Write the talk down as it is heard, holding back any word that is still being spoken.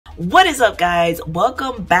What is up, guys?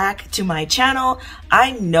 Welcome back to my channel.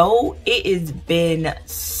 I know it has been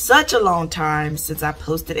such a long time since I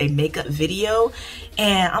posted a makeup video,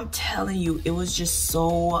 and I'm telling you, it was just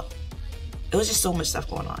so much stuff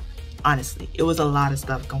going on. Honestly, it was a lot of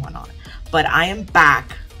stuff going on, but I am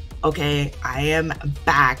back. Okay, I am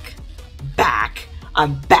back.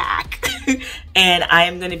 I'm back. And I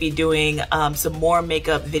am going to be doing some more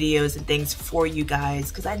makeup videos and things for you guys,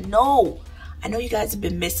 because I know you guys have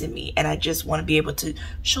been missing me, and I just want to be able to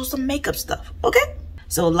show some makeup stuff. Okay,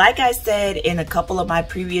 so like I said in a couple of my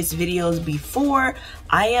previous videos before,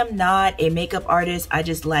 I am not a makeup artist. I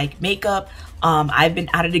just like makeup. I've been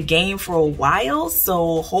out of the game for a while,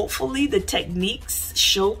 so hopefully the techniques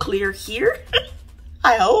show clear here.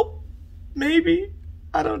 I hope. Maybe.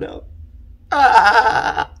 I don't know.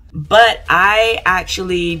 But I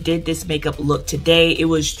actually did this makeup look today. It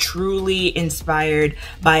was truly inspired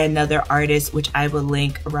by another artist, which I will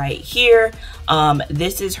link right here.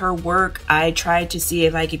 This is her work. I tried to see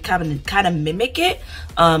if I could kind of mimic it.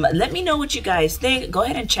 Let me know what you guys think. Go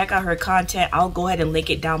ahead and check out her content. I'll go ahead and link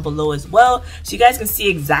it down below as well, so you guys can see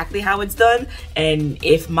exactly how it's done. And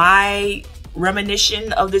if my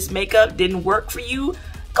reminiscence of this makeup didn't work for you,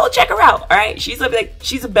 go check her out. All right, she's a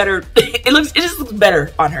better it just looks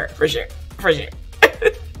better on her, for sure.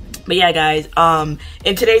 But yeah, guys,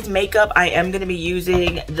 in today's makeup, I am going to be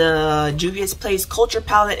using the Juvias Culture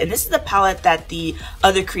palette, and this is the palette that the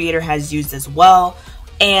other creator has used as well.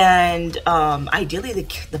 And ideally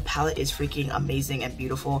the palette is freaking amazing and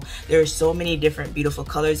beautiful. There are so many different beautiful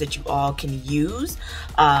colors that you all can use.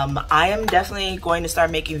 I am definitely going to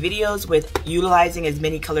start making videos with utilizing as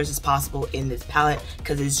many colors as possible in this palette,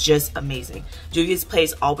 because it's just amazing. Juvia's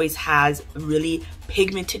Place always has really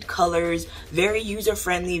pigmented colors, very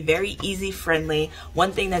user-friendly, very easy-friendly.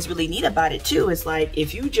 One thing that's really neat about it too is, like,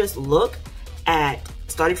 if you just look at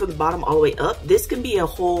starting from the bottom all the way up, this can be a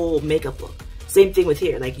whole makeup look. Same thing with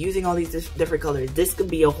here, like using all these different colors. This could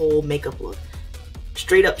be a whole makeup look.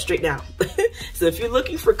 Straight up, straight down. So if you're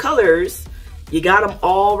looking for colors, you got them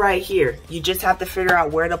all right here. You just have to figure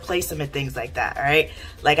out where to place them and things like that, all right?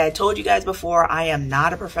 Like I told you guys before, I am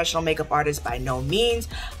not a professional makeup artist by no means.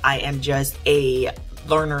 I am just a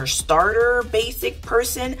learner starter basic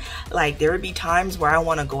person. Like, there would be times where I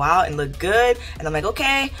want to go out and look good, and I'm like,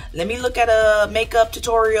 okay, let me look at a makeup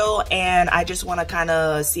tutorial, and I just want to kind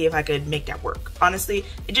of see if I could make that work. Honestly,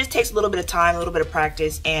 it just takes a little bit of time, a little bit of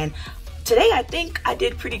practice, and today I think I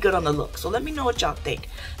did pretty good on the look. So let me know what y'all think.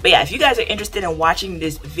 But yeah, if you guys are interested in watching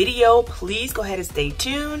this video, please go ahead and stay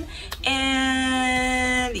tuned,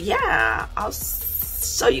 and yeah, I'll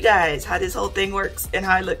show you guys how this whole thing works and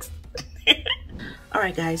how it looks.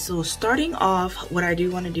 Alright guys, so starting off, what I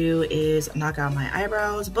do want to do is knock out my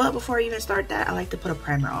eyebrows, but before I even start that, I like to put a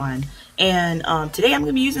primer on. And today I'm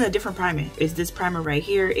going to be using a different primer. It's this primer right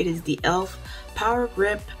here. It is the e.l.f. Power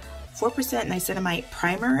Grip 4% Niacinamide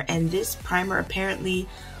Primer, and this primer, apparently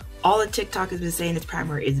all the TikTok has been saying this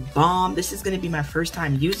primer is bomb. This is going to be my first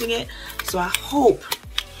time using it, so I hope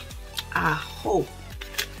I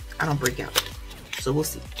don't break out. So we'll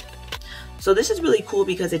see. So this is really cool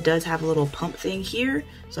because it does have a little pump thing here.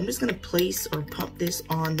 So I'm just gonna place or pump this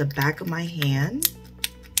on the back of my hand,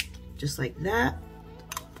 just like that.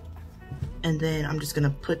 And then I'm just gonna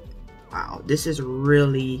put, wow, this is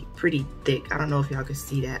really pretty thick. I don't know if y'all can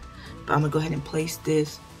see that, but I'm gonna go ahead and place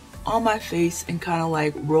this on my face and kind of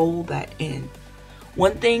like roll that in.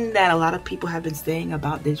 One thing that a lot of people have been saying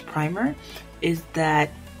about this primer is that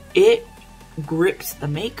it grips the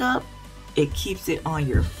makeup, it keeps it on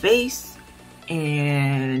your face,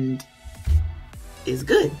 and it's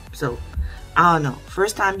good. So I don't know,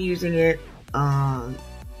 first time using it, I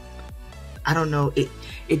don't know,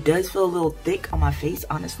 it does feel a little thick on my face.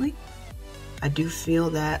 Honestly, I do feel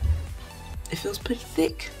that it feels pretty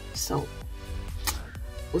thick, so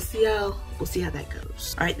we'll see how that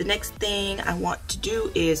goes. All right, the next thing I want to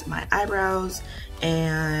do is my eyebrows,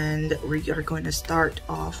 and we are going to start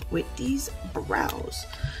off with these brows.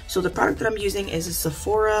 So the product that I'm using is a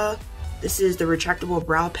Sephora. This is the retractable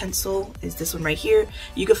brow pencil. Is this one right here.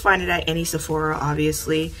 You can find it at any Sephora,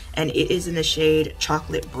 obviously, and it is in the shade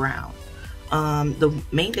chocolate brown. The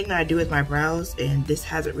main thing that I do with my brows, and this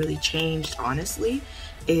hasn't really changed honestly,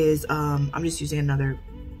 is I'm just using another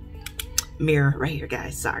mirror right here,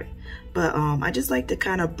 guys, sorry. But I just like to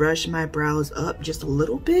kind of brush my brows up just a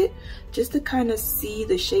little bit, just to kind of see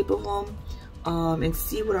the shape of them, and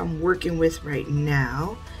see what I'm working with right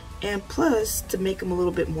now. And plus to make them a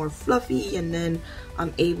little bit more fluffy, and then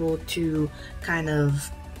I'm able to kind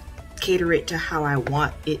of cater it to how I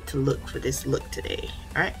want it to look for this look today.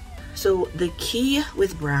 All right, So the key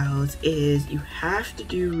with brows is you have to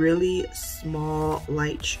do really small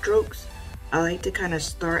light strokes. I like to kind of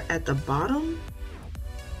start at the bottom,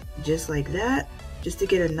 just like that, just to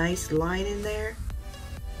get a nice line in there.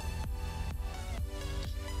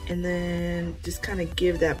 And then just kind of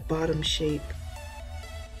give that bottom shape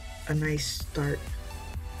a nice start.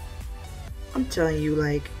 I'm telling you,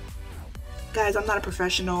 like, guys, I'm not a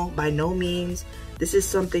professional by no means. This is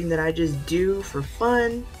something that I just do for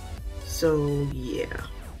fun. So yeah,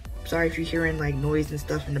 sorry if you're hearing like noise and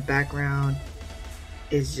stuff in the background.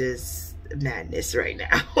 It's just madness right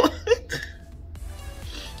now.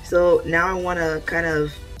 So now I want to kind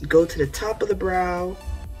of go to the top of the brow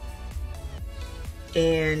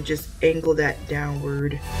and just angle that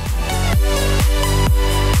downward,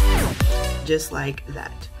 just like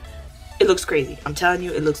that. It looks crazy. I'm telling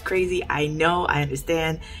you, it looks crazy. I know, I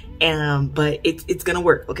understand, but it's gonna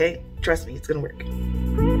work, okay? Trust me, it's gonna work.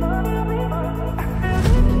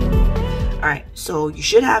 All right, so you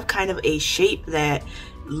should have kind of a shape that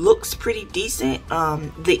looks pretty decent.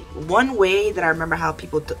 The one way that I remember how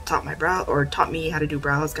people taught my brow, or taught me how to do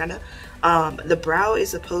brows, kind of, the brow is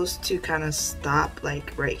supposed to kind of stop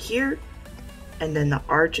like right here, and then the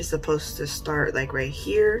arch is supposed to start like right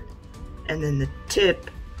here, and then the tip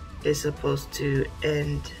is supposed to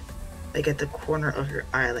end like at the corner of your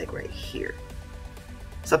eye, like right here,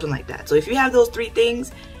 something like that. So if you have those three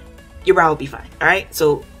things, your brow will be fine. All right,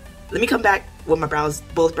 so let me come back with my brows,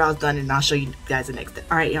 both brows done, and I'll show you guys the next step.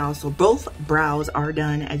 All right, y'all, so both brows are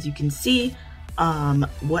done. As you can see,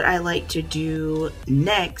 what I like to do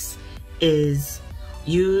next is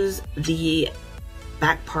use the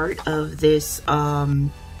back part of this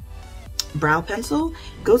brow pencil,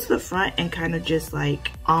 go to the front and kind of just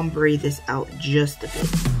like ombre this out just a bit.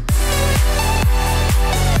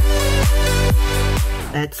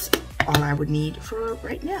 That's all I would need for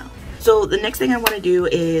right now. So the next thing I want to do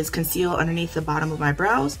is conceal underneath the bottom of my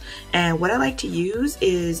brows, and what I like to use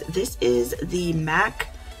is, this is the MAC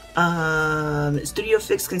Studio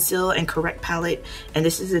Fix Conceal and Correct palette, and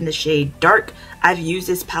this is in the shade Dark. I've used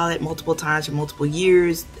this palette multiple times for multiple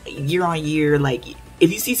years, year on year. Like,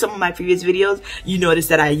 if you see some of my previous videos, you notice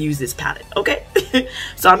that I use this palette, okay?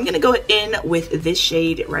 So I'm gonna go in with this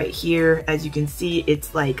shade right here. As you can see,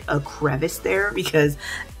 it's like a crevice there because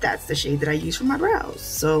that's the shade that I use for my brows.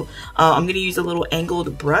 So I'm gonna use a little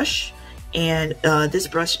angled brush, and this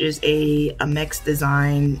brush is a Mex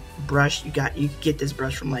Design brush. You can get this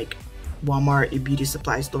brush from like Walmart, your beauty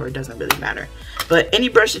supply store, it doesn't really matter. But any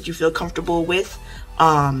brush that you feel comfortable with,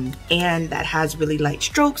 and that has really light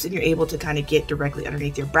strokes and you're able to kind of get directly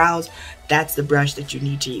underneath your brows, that's the brush that you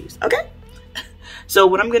need to use, okay? So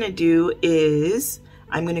what I'm gonna do is,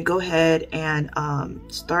 I'm gonna go ahead and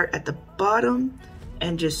start at the bottom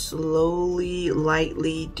and just slowly,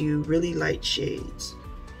 lightly do really light shades,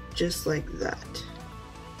 just like that,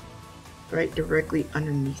 right directly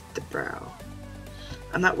underneath the brow.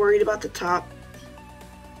 I'm not worried about the top,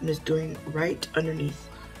 I'm just doing right underneath,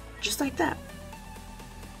 just like that.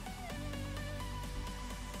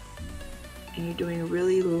 And you're doing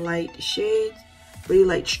really light shades, really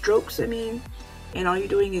light strokes, I mean, and all you're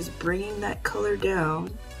doing is bringing that color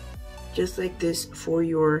down, just like this, for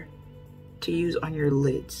to use on your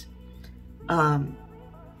lids. And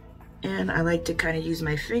I like to kind of use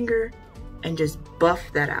my finger and just buff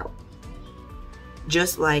that out,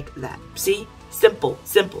 just like that. See, simple,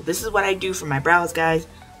 simple. This is what I do for my brows, guys.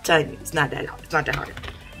 I'm telling you, it's not that hard. It's not that hard.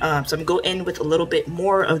 So I'm gonna go in with a little bit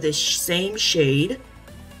more of this same shade,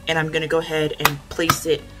 and I'm gonna go ahead and place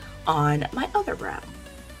it on my other brow.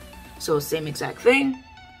 So same exact thing,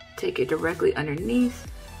 take it directly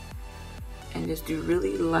underneath and just do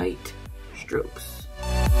really light strokes.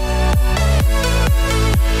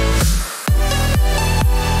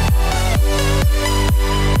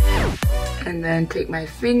 And then take my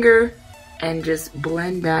finger and just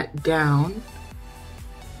blend that down,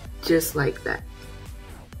 just like that.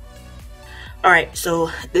 All right,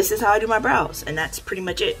 so this is how I do my brows, and that's pretty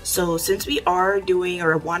much it. So since we are doing,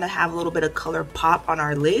 or want to have a little bit of color pop on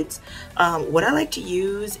our lids, what I like to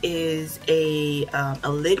use is a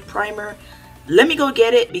lid primer. Let me go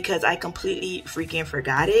get it because I completely freaking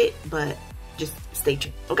forgot it, but just stay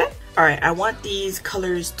tuned, okay? All right, I want these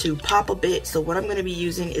colors to pop a bit, so what I'm gonna be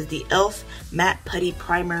using is the e.l.f. Matte Putty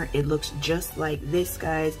Primer. It looks just like this,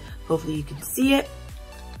 guys. Hopefully you can see it.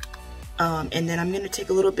 And then I'm gonna take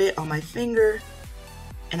a little bit on my finger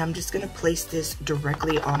and I'm just gonna place this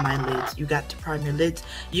directly on my lids. You got to prime your lids.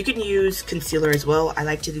 You can use concealer as well. I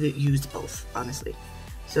like to use both, honestly.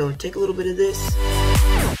 So take a little bit of this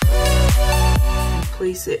and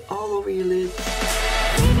place it all over your lids.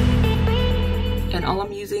 And And all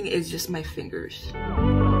I'm using is just my fingers.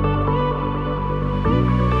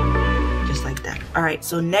 Just like that. All right,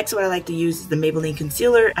 so next what I like to use is the Maybelline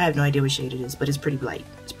concealer. I have no idea what shade it is, but it's pretty light.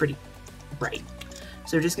 It's pretty bright.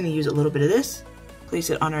 So we're just gonna use a little bit of this,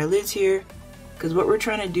 place it on our lids here, because what we're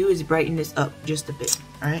trying to do is brighten this up just a bit,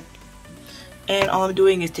 all right? And all I'm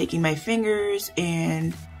doing is taking my fingers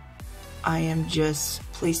and I am just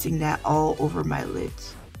placing that all over my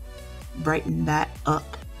lids. Brighten that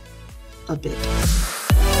up a bit.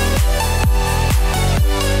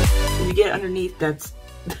 If you get underneath, that's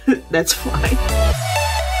that's fine.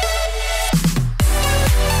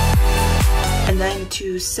 And then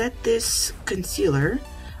to set this concealer,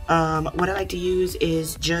 what I like to use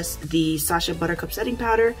is just the Sacha Buttercup setting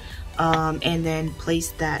powder, and then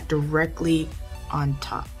place that directly on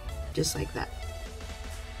top, just like that.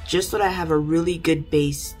 Just so that I have a really good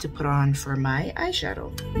base to put on for my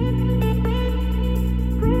eyeshadow.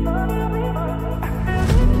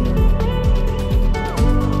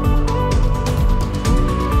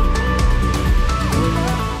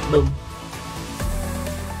 Boom.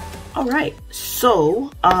 All right,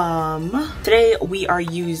 so today we are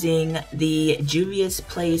using the Juvias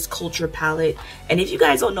Place Culture palette. And if you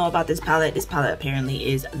guys don't know about this palette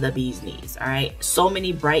apparently is the bee's knees. All right, so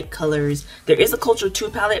many bright colors. There is a Culture 2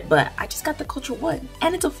 palette, but I just got the Culture 1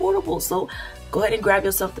 and it's affordable, so go ahead and grab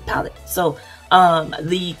yourself the palette. So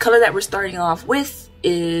the color that we're starting off with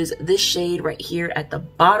is this shade right here at the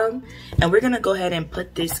bottom, and we're gonna go ahead and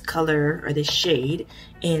put this color or this shade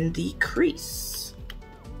in the crease.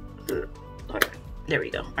 There we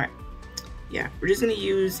go. All right, yeah, we're just gonna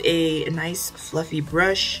use a nice fluffy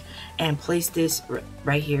brush and place this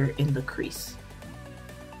right here in the crease.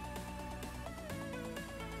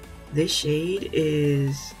 This shade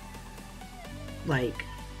is like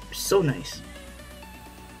so nice,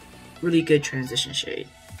 really good transition shade.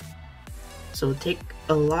 So take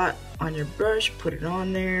a lot on your brush, put it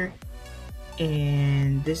on there,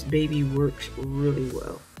 and this baby works really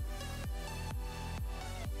well.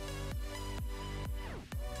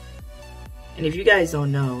 And if you guys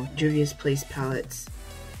don't know, Juvias Place palettes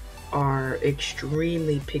are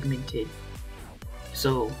extremely pigmented.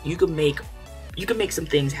 So you can make some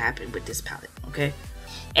things happen with this palette, okay?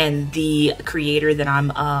 And the creator that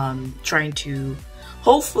I'm trying to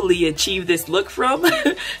hopefully achieve this look from,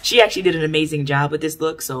 she actually did an amazing job with this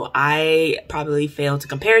look, so I probably failed to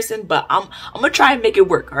comparison, but I'm gonna try and make it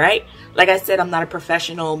work, all right? Like I said, I'm not a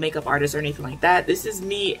professional makeup artist or anything like that. This is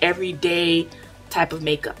me everyday type of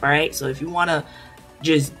makeup, all right? So if you want to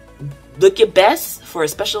just look your best for a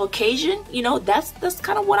special occasion, you know, that's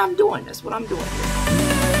kind of what I'm doing. That's what I'm doing.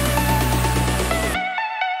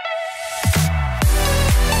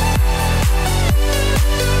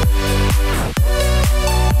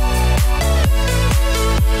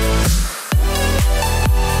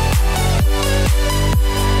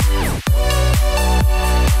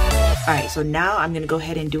 Alright, so now I'm going to go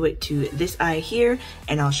ahead and do it to this eye here,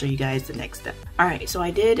 and I'll show you guys the next step. Alright, so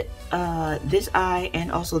I did this eye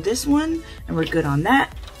and also this one, and we're good on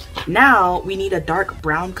that. Now we need a dark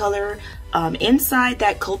brown color. Inside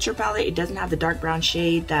that Culture palette, it doesn't have the dark brown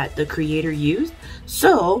shade that the creator used.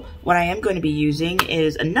 So what I am going to be using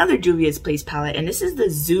is another Juvia's Place palette, and this is the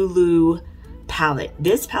Zulu palette.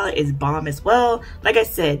 This palette is bomb as well. Like I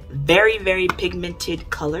said, very, very pigmented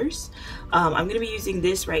colors. I'm going to be using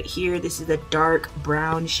this right here. This is a dark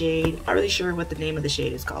brown shade. Not really sure what the name of the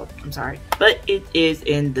shade is called. I'm sorry. But it is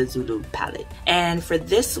in the Zulu palette. And for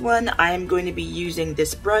this one, I am going to be using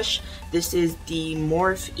this brush. This is the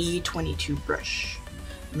Morph E22 brush.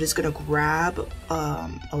 I'm just going to grab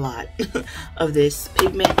a lot of this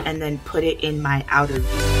pigment and then put it in my outer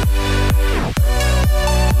V.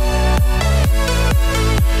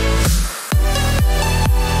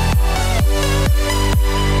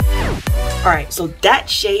 Alright, so that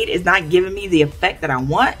shade is not giving me the effect that I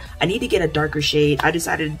want. I need to get a darker shade. I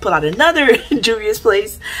decided to pull out another Juvia's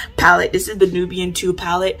Place palette. This is the Nubian 2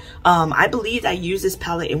 palette. I believe I used this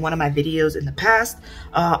palette in one of my videos in the past.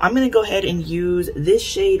 I'm going to go ahead and use this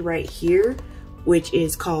shade right here, which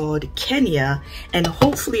is called Kenya. And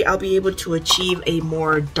hopefully I'll be able to achieve a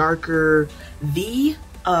more darker V,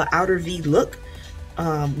 outer V look.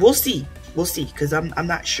 We'll see. We'll see, because I'm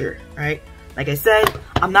not sure, right? Like I said,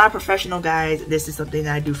 I'm not a professional, guys. This is something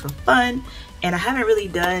that I do for fun, and I haven't really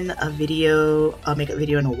done a video, a makeup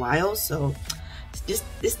video in a while, so just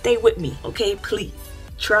stay with me, okay? Please.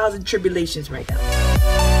 Trials and tribulations right now.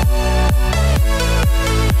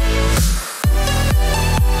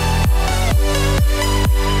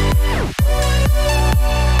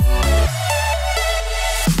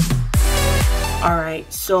 All right,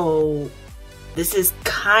 so This is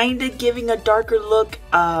kind of giving a darker look.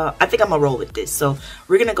 I think I'm gonna roll with this. So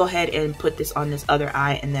we're gonna go ahead and put this on this other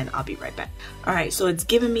eye, and then I'll be right back. All right, so it's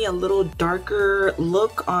giving me a little darker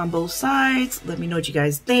look on both sides. Let me know what you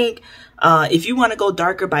guys think. If you want to go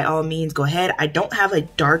darker, by all means, go ahead. I don't have a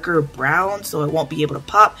darker brown, so it won't be able to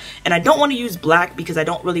pop. And I don't want to use black because I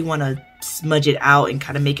don't really want to smudge it out and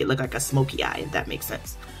kind of make it look like a smoky eye, if that makes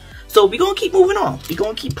sense. So we're gonna keep moving on. We're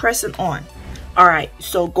gonna keep pressing on. All right,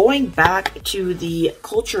 so going back to the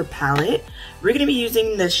Culture palette, we're gonna be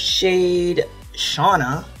using the shade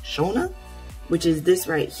Shona, which is this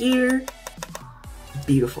right here.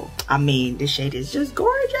 Beautiful. I mean, this shade is just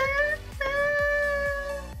gorgeous.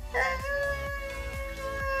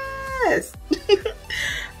 Yes.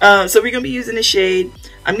 So we're gonna be using the shade.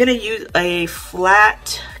 I'm gonna use a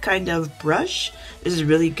flat kind of brush. This is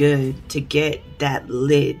really good to get that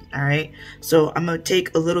lid, all right? So I'm gonna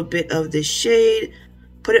take a little bit of this shade,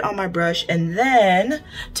 put it on my brush, and then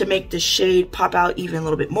to make the shade pop out even a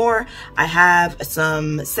little bit more, I have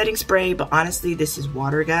some setting spray, but honestly, this is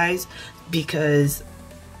water, guys, because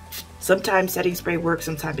sometimes setting spray works,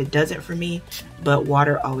 sometimes it doesn't for me, but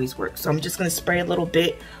water always works. So I'm just gonna spray a little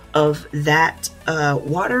bit of that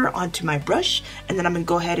water onto my brush, and then I'm gonna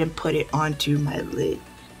go ahead and put it onto my lid.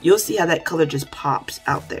 You'll see how that color just pops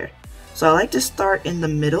out there. So I like to start in the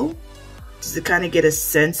middle just to kind of get a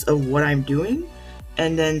sense of what I'm doing,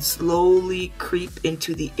 and then slowly creep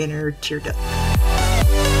into the inner tear duct.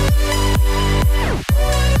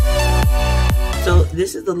 So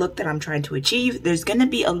this is the look that I'm trying to achieve. There's gonna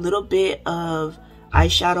be a little bit of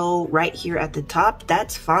eyeshadow right here at the top.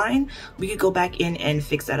 That's fine. We could go back in and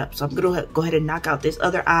fix that up. So I'm gonna go ahead and knock out this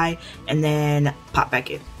other eye and then pop back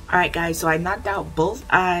in. All right, guys, so I knocked out both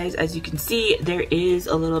eyes. As you can see, there is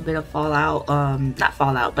a little bit of fallout, not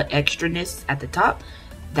fallout, but extraness at the top.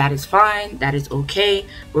 That is fine, that is okay.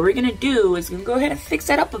 What we're gonna do is gonna go ahead and fix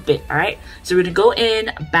that up a bit, all right? So we're gonna go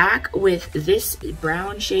in back with this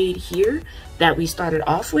brown shade here that we started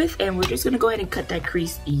off with, and we're just gonna go ahead and cut that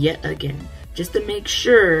crease yet again. Just to make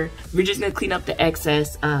sure, we're just gonna clean up the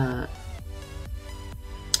excess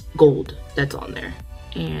gold that's on there.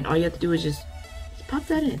 And all you have to do is just pop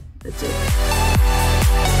that in, that's it.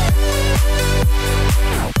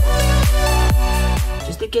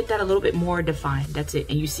 Just to get that a little bit more defined, that's it.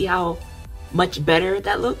 And you see how much better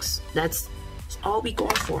that looks? That's all we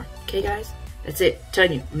going for, okay guys? That's it, I'm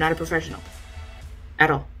telling you, I'm not a professional at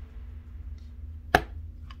all.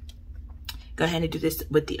 Go ahead and do this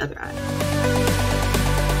with the other eye.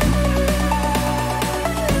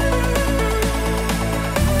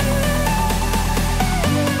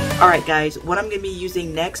 All right, guys, what I'm gonna be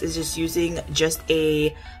using next is just using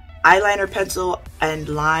a eyeliner pencil and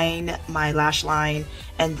line my lash line,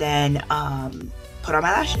 and then put on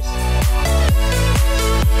my lashes.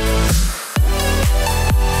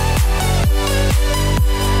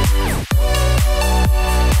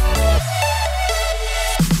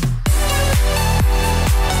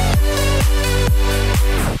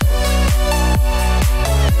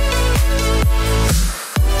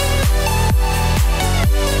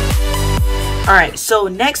 All right, so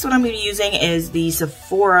next what I'm gonna be using is the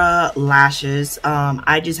Sephora lashes.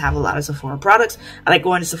 I just have a lot of Sephora products. I like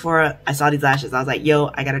going to Sephora. I saw these lashes. I was like,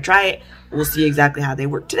 yo, I gotta try it. We'll see exactly how they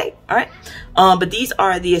work today, all right? But these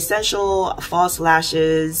are the Essential False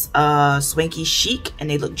Lashes Swanky Chic, and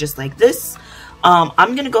they look just like this.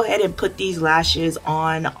 I'm gonna go ahead and put these lashes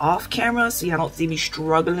on off camera so y'all don't see me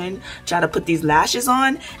struggling trying to put these lashes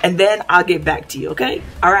on, and then I'll get back to you, okay?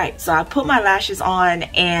 All right, so I put my lashes on,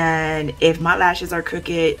 and if my lashes are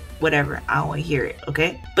crooked, whatever, I don't want to hear it,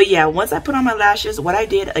 okay? But yeah, once I put on my lashes, what I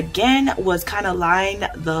did again was kind of line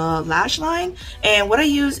the lash line, and what I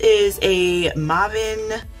use is a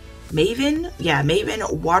Maven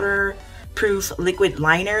waterproof liquid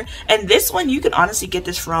liner, and this one you can honestly get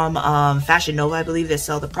this from Fashion Nova, I believe they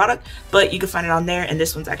sell the product, but you can find it on there, and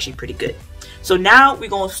this one's actually pretty good. So now we're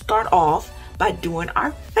gonna start off by doing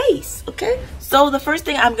our face, okay? So the first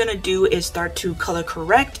thing I'm gonna do is start to color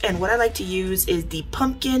correct, and what I like to use is the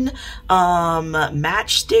pumpkin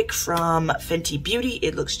matchstick from Fenty Beauty.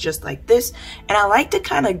 It looks just like this, and I like to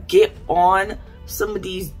kind of get on some of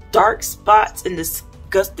these dark spots and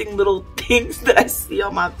disgusting little things that I see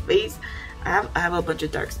on my face. I have a bunch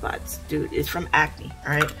of dark spots, dude. It's from acne,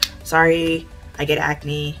 all right? Sorry, I get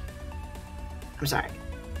acne. I'm sorry.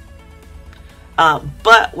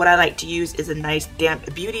 But what I like to use is a nice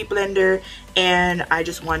damp beauty blender, and I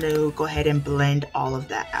just want to go ahead and blend all of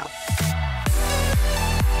that out.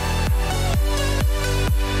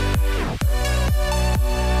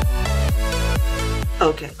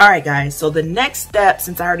 Okay, all right guys, so the next step,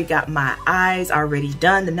 since I already got my eyes already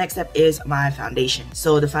done, the next step is my foundation.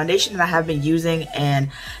 So the foundation that I have been using, and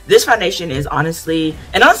this foundation is honestly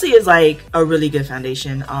is like a really good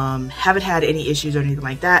foundation. Haven't had any issues or anything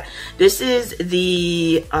like that. This is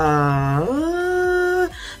the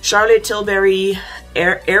Charlotte Tilbury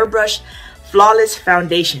Airbrush Flawless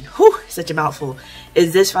Foundation. Whew, such a mouthful.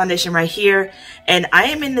 Is this foundation right here, and I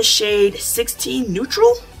am in the shade 16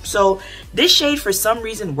 Neutral. So this shade for some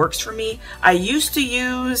reason works for me. I used to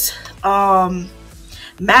use MAC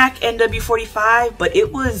NW45, but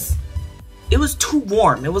it was too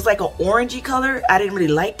warm. It was like an orangey color. I didn't really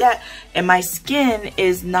like that, and my skin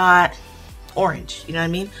is not orange, you know what I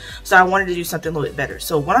mean? So I wanted to do something a little bit better.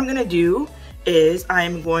 So what I'm gonna do is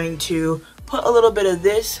I'm going to put a little bit of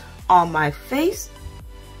this on my face.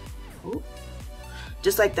 Ooh.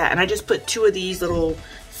 Just like that. And I just put 2 of these little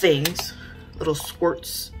things, little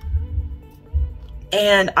squirts,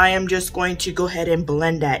 and I am just going to go ahead and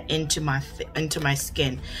blend that into my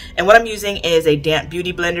skin. And what I'm using is a damp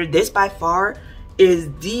beauty blender. This by far is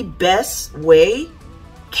the best way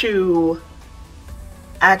to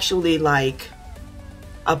actually like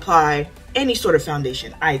apply any sort of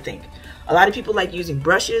foundation, I think. A lot of people like using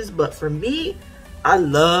brushes, but for me, I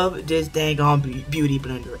love this dang on beauty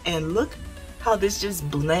blender. And look how this just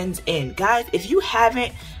blends in. Guys, if you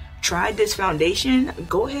haven't tried this foundation,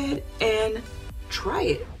 go ahead and try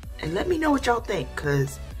it and let me know what y'all think,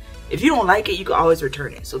 because if you don't like it, you can always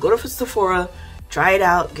return it. So go to Sephora, try it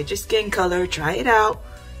out, get your skin color, try it out,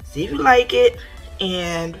 see if you like it,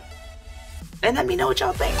 and let me know what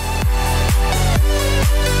y'all think.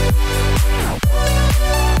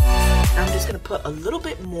 I'm just gonna put a little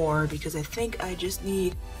bit more because I think I just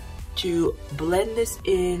need to blend this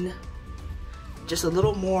in just a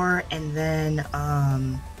little more, and then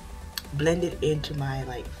blend it into my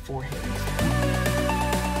like forehead.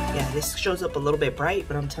 Yeah, this shows up a little bit bright,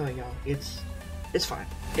 but I'm telling y'all, it's fine.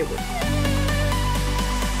 It works.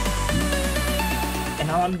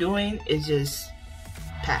 And all I'm doing is just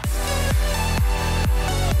pat.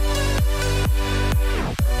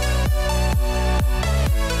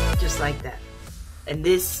 Just like that. And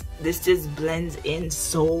this just blends in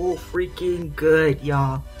so freaking good,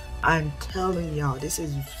 y'all. I'm telling y'all, this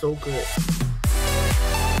is so good.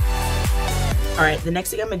 All right, the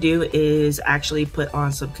next thing I'm gonna do is actually put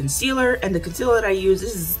on some concealer, and the concealer that I use,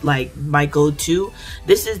 this is like my go-to.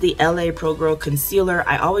 This is the LA Pro Girl concealer.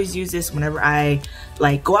 I always use this whenever I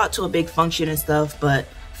like go out to a big function and stuff, but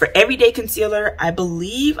for everyday concealer, I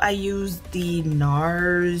believe I use the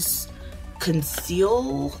NARS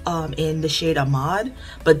Conceal in the shade Ahmad.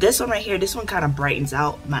 But this one right here, this one kind of brightens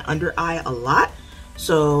out my under eye a lot.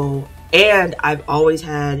 So, and I've always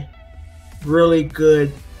had really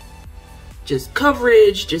good just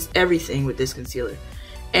coverage, just everything with this concealer.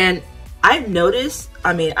 And I've noticed,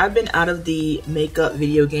 I mean, I've been out of the makeup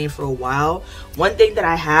video game for a while. One thing that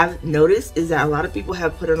I have noticed is that a lot of people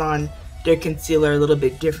have put it on their concealer a little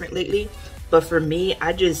bit different lately. But for me,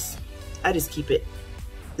 I just keep it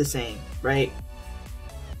the same, right?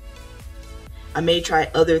 I may try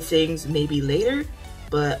other things maybe later,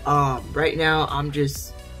 but right now I'm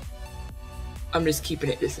just keeping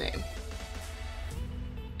it the same.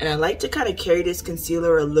 And I like to kind of carry this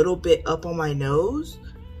concealer a little bit up on my nose,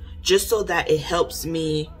 just so that it helps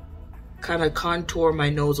me kind of contour my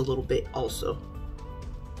nose a little bit also.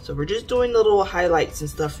 So we're just doing little highlights and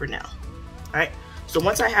stuff for now. All right, so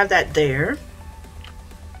once I have that there,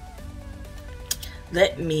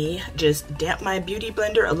 let me just damp my beauty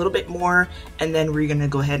blender a little bit more, and then we're gonna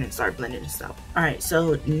go ahead and start blending this out. All right,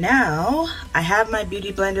 so now I have my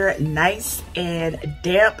beauty blender nice and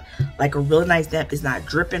damp, like a real nice damp. It's not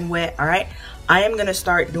dripping wet. All right, I am gonna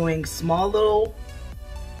start doing small little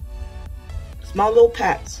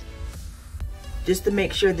pats, just to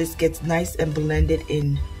make sure this gets nice and blended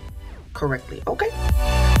in correctly. Okay.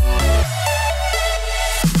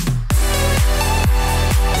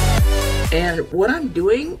 And what I'm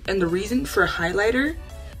doing, and the reason for highlighter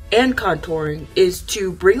and contouring, is to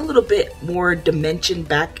bring a little bit more dimension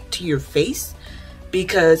back to your face,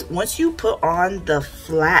 because once you put on the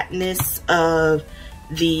flatness of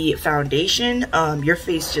the foundation, your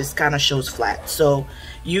face just kind of shows flat. So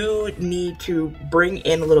you need to bring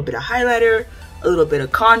in a little bit of highlighter, a little bit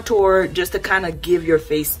of contour, just to kind of give your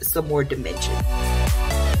face some more dimension.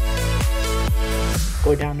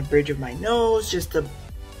 Go down the bridge of my nose just to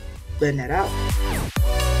blend that out.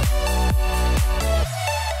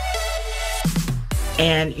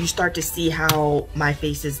 and you start to see how my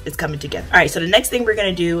face is coming together. All right, so the next thing we're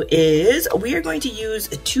gonna do is we are going to use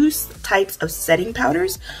two types of setting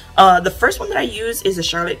powders. The first one that I use is a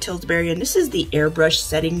Charlotte Tilbury, and this is the airbrush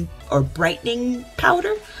setting or brightening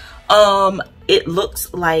powder. It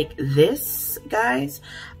looks like this, guys.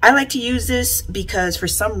 I like to use this because for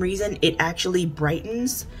some reason it actually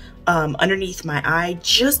brightens underneath my eye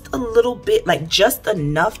just a little bit, like just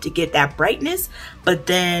enough to get that brightness. But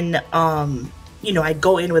then, you know, I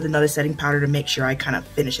go in with another setting powder to make sure I kind of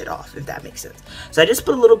finish it off, if that makes sense. So I just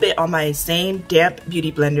put a little bit on my same damp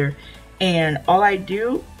beauty blender, and all I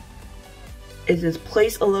do is just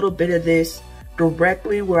place a little bit of this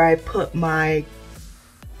directly where I put my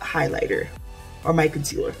highlighter or my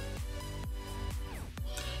concealer.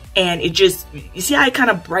 And it just, you see how it kind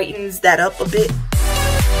of brightens that up a bit?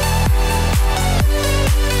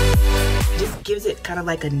 It just gives it kind of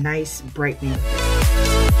like a nice brightening.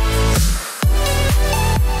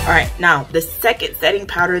 All right, now the second setting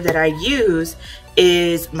powder that I use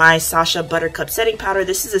is my Sacha Buttercup setting powder.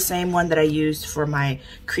 This is the same one that I used for my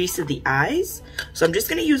crease of the eyes. So I'm just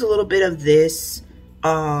gonna use a little bit of this.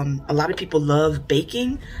 A lot of people love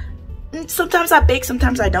baking. Sometimes I bake,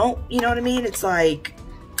 sometimes I don't, you know what I mean? It's like,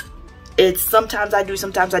 it's sometimes I do,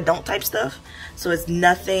 sometimes I don't type stuff. So it's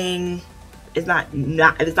nothing, it's not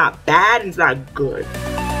bad and it's not good.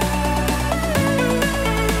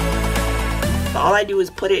 So all I do is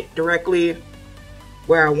put it directly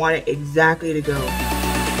where I want it exactly to go.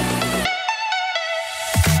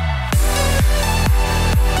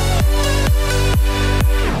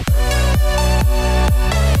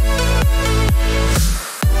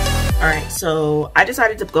 Alright, so I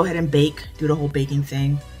decided to go ahead and bake, do the whole baking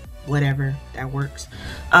thing, whatever, that works.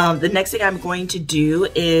 The next thing I'm going to do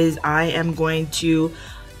is I am going to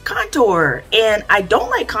contour, and I don't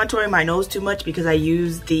like contouring my nose too much because I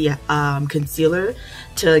use the concealer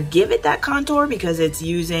to give it that contour because it's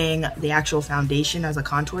using the actual foundation as a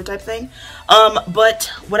contour type thing.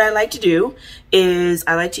 But what I like to do is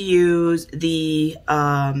I like to use the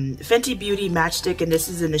Fenty Beauty Matchstick, and this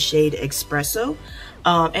is in the shade Espresso.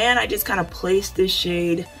 And I just kind of place this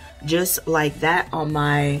shade just like that on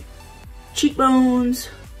my cheekbones,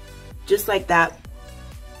 just like that.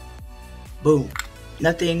 Boom.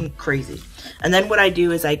 Nothing crazy. And then what I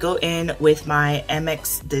do is I go in with my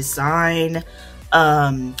MX Design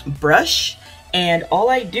brush, and all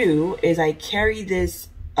I do is I carry this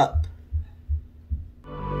up.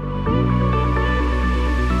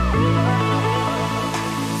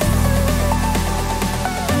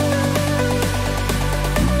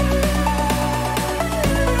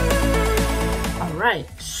 Alright,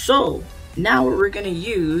 so now what we're gonna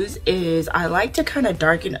use is I like to kind of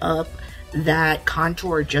darken up that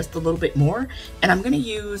contour just a little bit more, and I'm gonna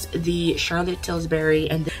use the Charlotte Tilbury,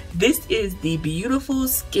 and this is the Beautiful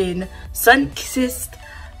Skin Sun-Kissed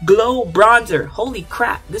Glow Bronzer. Holy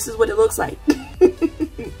crap, this is what it looks like.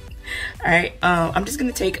 Alright, I'm just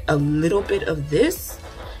gonna take a little bit of this,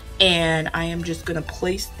 and I am just gonna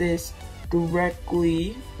place this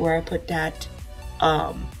directly where I put that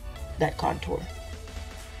that contour.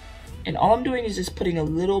 And all I'm doing is just putting a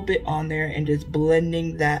little bit on there and just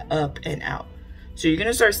blending that up and out. So you're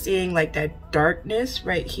gonna start seeing like that darkness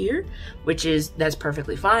right here, that's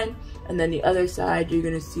perfectly fine. And then the other side, you're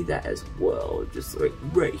gonna see that as well, just like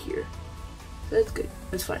right here. So that's good,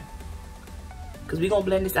 that's fine. Because we're gonna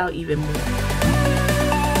blend this out even more.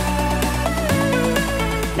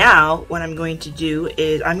 Now, what I'm going to do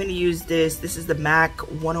is I'm gonna use this is the MAC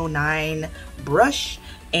 109 brush,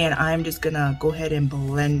 and I'm just gonna go ahead and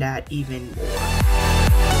blend that even more.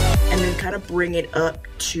 And then kind of bring it up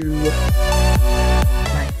to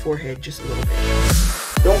my forehead just a little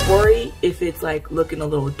bit. Don't worry if it's like looking a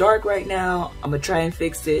little dark right now. I'm gonna try and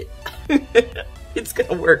fix it. It's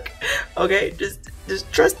gonna work, okay? Just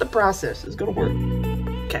trust the process, it's gonna work.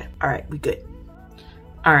 Okay, all right, we good.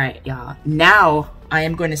 All right, y'all, now I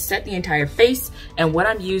am going to set the entire face, and what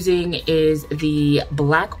I'm using is the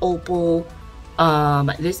Black Opal.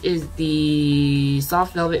 This is the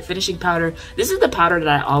Soft Velvet Finishing Powder. This is the powder that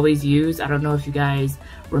I always use. I don't know if you guys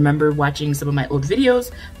remember watching some of my old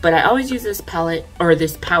videos, but I always use this palette or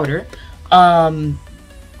this powder. The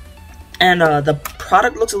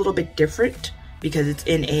product looks a little bit different because it's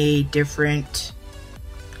in a different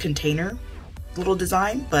container little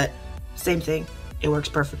design, but same thing. It works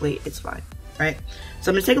perfectly. It's fine, right?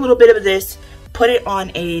 So I'm gonna take a little bit of this, put it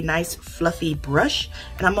on a nice fluffy brush,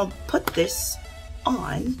 and I'm gonna put this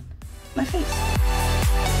on my face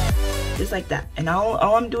just like that. And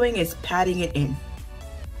all I'm doing is patting it in,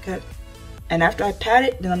 okay? And after I pat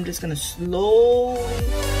it, then I'm just gonna slowly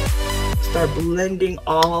start blending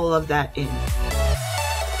all of that in.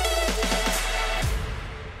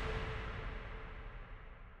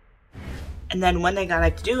 And then one thing I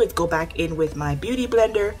like to do is go back in with my beauty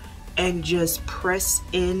blender and just press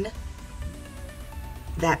in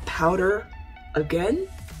that powder again,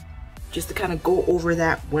 just to kind of go over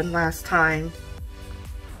that one last time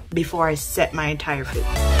before I set my entire face.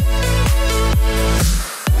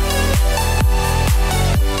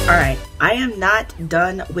 All right, I am not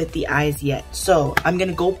done with the eyes yet. So I'm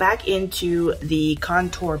gonna go back into the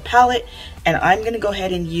contour palette and I'm gonna go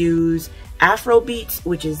ahead and use Afro Beats,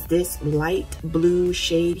 which is this light blue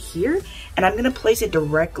shade here. And I'm gonna place it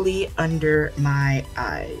directly under my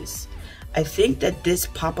eyes. I think that this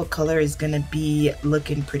pop of color is gonna be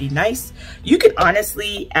looking pretty nice. You can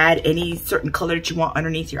honestly add any certain color that you want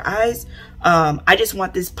underneath your eyes. I just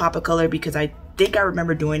want this pop of color because I think I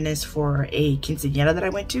remember doing this for a quinceañera that I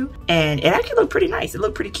went to, and it actually looked pretty nice. It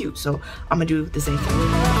looked pretty cute, so I'm gonna do the same thing.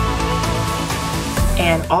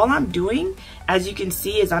 And all I'm doing, as you can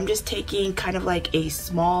see, is I'm just taking kind of like a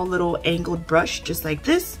small little angled brush, just like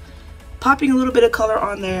this, popping a little bit of color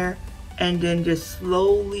on there, and then just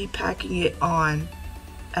slowly packing it on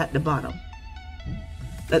at the bottom.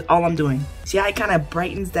 That's all I'm doing. See how it kind of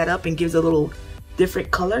brightens that up and gives a little different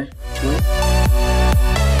color to it?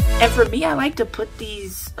 And for me, I like to put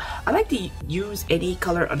these, I like to use any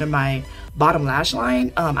color under my bottom lash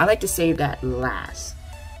line. I like to save that last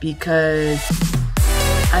because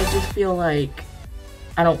I just feel like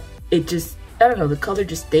I don't know, the color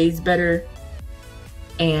just stays better.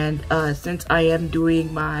 And since I am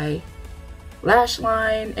doing my lash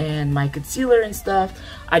line and my concealer and stuff,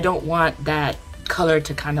 I don't want that color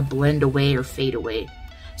to kind of blend away or fade away.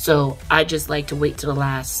 So I just like to wait till the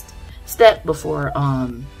last step before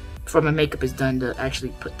my makeup is done to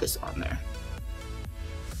actually put this on there.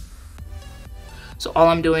 So all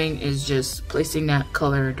I'm doing is just placing that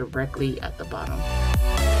color directly at the bottom.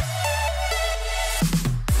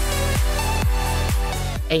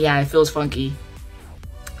 And yeah, it feels funky.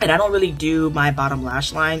 And I don't really do my bottom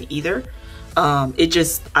lash line either. It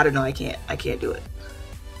just, I don't know, I can't do it.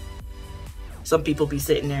 Some people be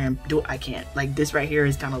sitting there and do it, I can't. Like this right here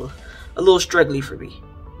is kind of a little struggly for me,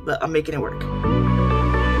 but I'm making it work.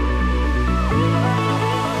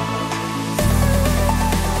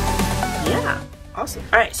 Yeah, awesome.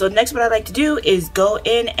 All right, so next what I like to do is go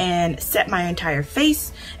in and set my entire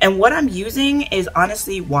face. And what I'm using is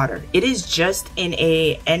honestly water. It is just in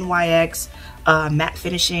a NYX matte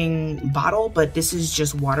finishing bottle, but this is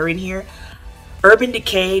just water in here. Urban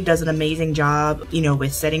Decay does an amazing job, you know,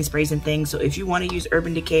 with setting sprays and things. So if you want to use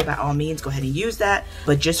Urban Decay, by all means, go ahead and use that.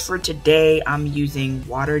 But just for today, I'm using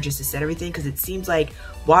water just to set everything because it seems like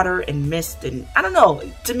water and mist and I don't know.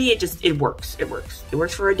 To me, it works. It works. It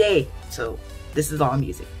works for a day. So this is all I'm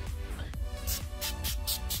using.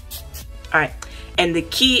 All right. And the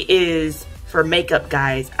key is for makeup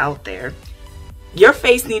guys out there, your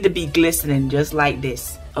face need to be glistening just like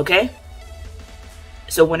this, okay?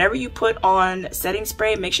 So whenever you put on setting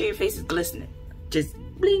spray, make sure your face is glistening. Just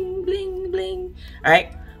bling, bling, bling. All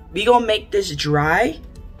right, we gonna make this dry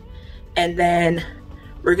and then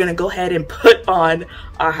we're gonna go ahead and put on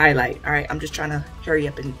our highlight. All right, I'm just trying to hurry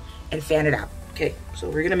up and fan it out. Okay, so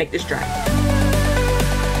we're gonna make this dry.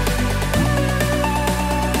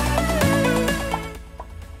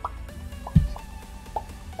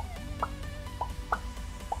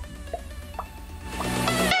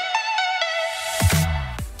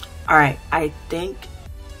 All right, I think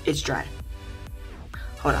it's dry.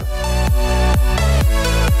 Hold on.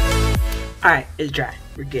 All right, it's dry.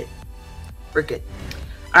 We're good. We're good.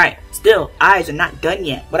 All right, still, eyes are not done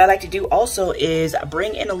yet. What I like to do also is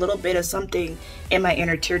bring in a little bit of something in my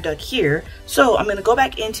inner tear duct here. So I'm gonna go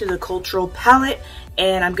back into the Cultural palette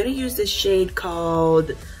and I'm gonna use this shade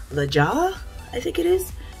called La Ja, I think it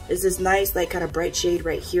is. It's this nice, like kind of bright shade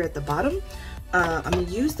right here at the bottom. I'm gonna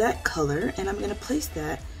use that color and I'm gonna place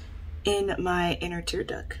that in my inner tear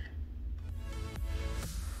duct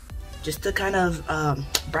just to kind of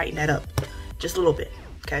brighten that up just a little bit,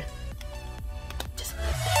 okay? Just a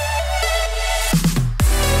little bit.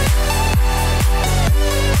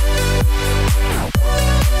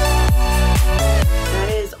 That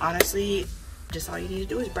is honestly just all you need to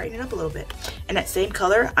do is brighten it up a little bit. And that same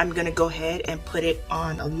color, I'm gonna go ahead and put it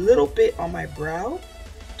on a little bit on my brow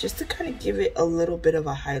just to kind of give it a little bit of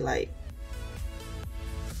a highlight.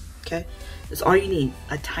 Okay, that's all you need,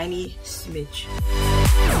 a tiny smidge.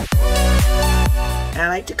 And I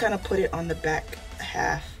like to kind of put it on the back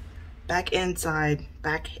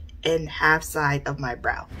end half side of my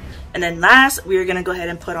brow. And then last, we're gonna go ahead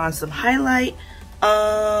and put on some highlight.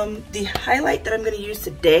 The highlight that I'm gonna use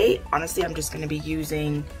today, honestly, I'm just gonna be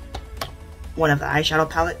using one of the eyeshadow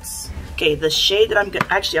palettes. Okay, the shade that I'm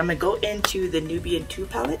gonna go into the Nubian 2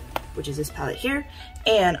 palette. which is this palette here.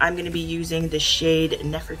 And I'm gonna be using the shade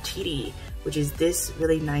Nefertiti, which is this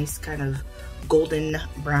really nice kind of golden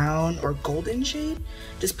brown or golden shade.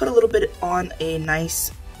 Just put a little bit on a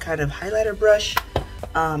nice kind of highlighter brush.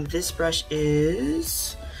 This brush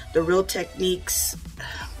is the Real Techniques.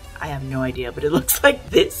 I have no idea, but it looks like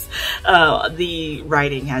this. The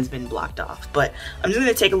writing has been blocked off, but I'm just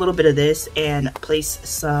gonna take a little bit of this and place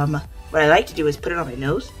some, what I like to do is put it on my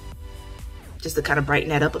nose, just to kind of brighten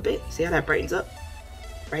that up a bit. See how that brightens up?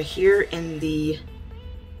 Right here in the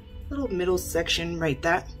little middle section, right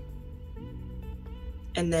that.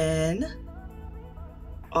 And then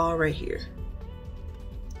all right here.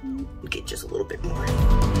 Get just a little bit more.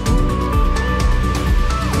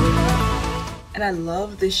 And I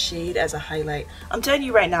love this shade as a highlight. I'm telling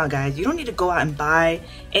you right now, guys, you don't need to go out and buy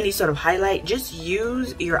any sort of highlight. Just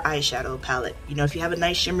use your eyeshadow palette. You know, if you have a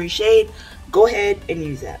nice shimmery shade, go ahead and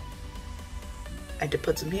use that. I had to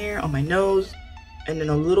put some here on my nose and then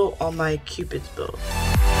a little on my Cupid's bow.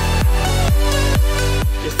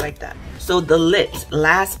 Just like that. So the lips,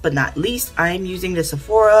 last but not least, I am using the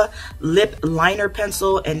Sephora lip liner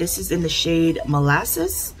pencil, and this is in the shade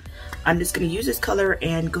Molasses. I'm just gonna use this color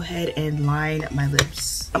and go ahead and line my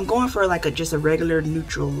lips. I'm going for like just a regular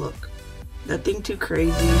neutral look. Nothing too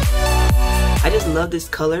crazy. I just love this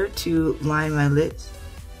color to line my lips.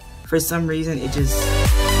 For some reason, it just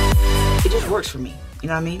works for me. You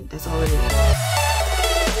know what I mean? That's all it is.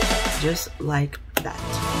 Just like that.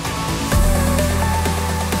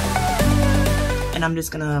 And I'm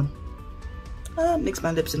just gonna mix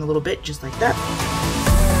my lips in a little bit, just like that.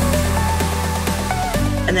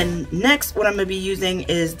 And then next, what I'm gonna be using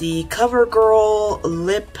is the CoverGirl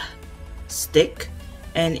lip stick,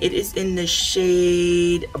 and it is in the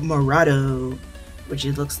shade Morado, which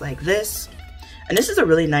it looks like this. And this is a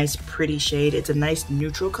really nice, pretty shade. It's a nice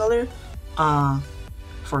neutral color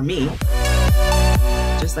for me,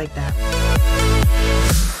 just like that.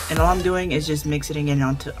 And all I'm doing is just mixing it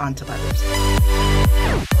onto my lips.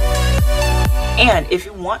 And if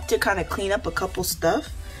you want to kind of clean up a couple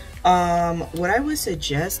stuff, what I would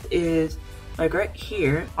suggest is, like right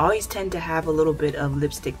here, I always tend to have a little bit of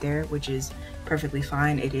lipstick there, which is perfectly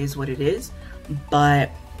fine. It is what it is. But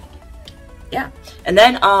yeah. And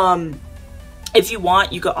then if you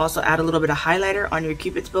want, you could also add a little bit of highlighter on your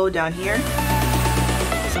Cupid's bow down here.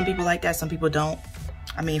 Some people like that, some people don't.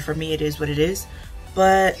 I mean, for me, it is what it is.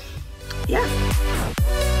 But yeah.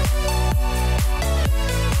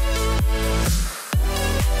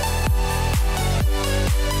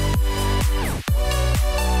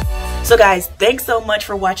 So guys, thanks so much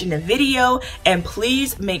for watching the video, and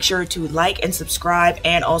please make sure to like and subscribe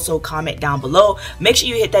and also comment down below. Make sure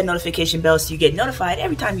you hit that notification bell so you get notified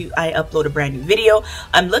every time I upload a brand new video.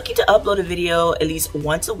 I'm looking to upload a video at least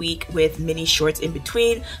once a week with mini shorts in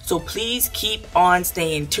between, so please keep on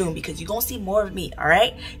staying tuned because you're gonna see more of me. All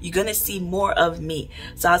right, you're gonna see more of me.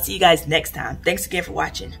 So I'll see you guys next time. Thanks again for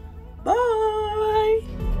watching. Bye.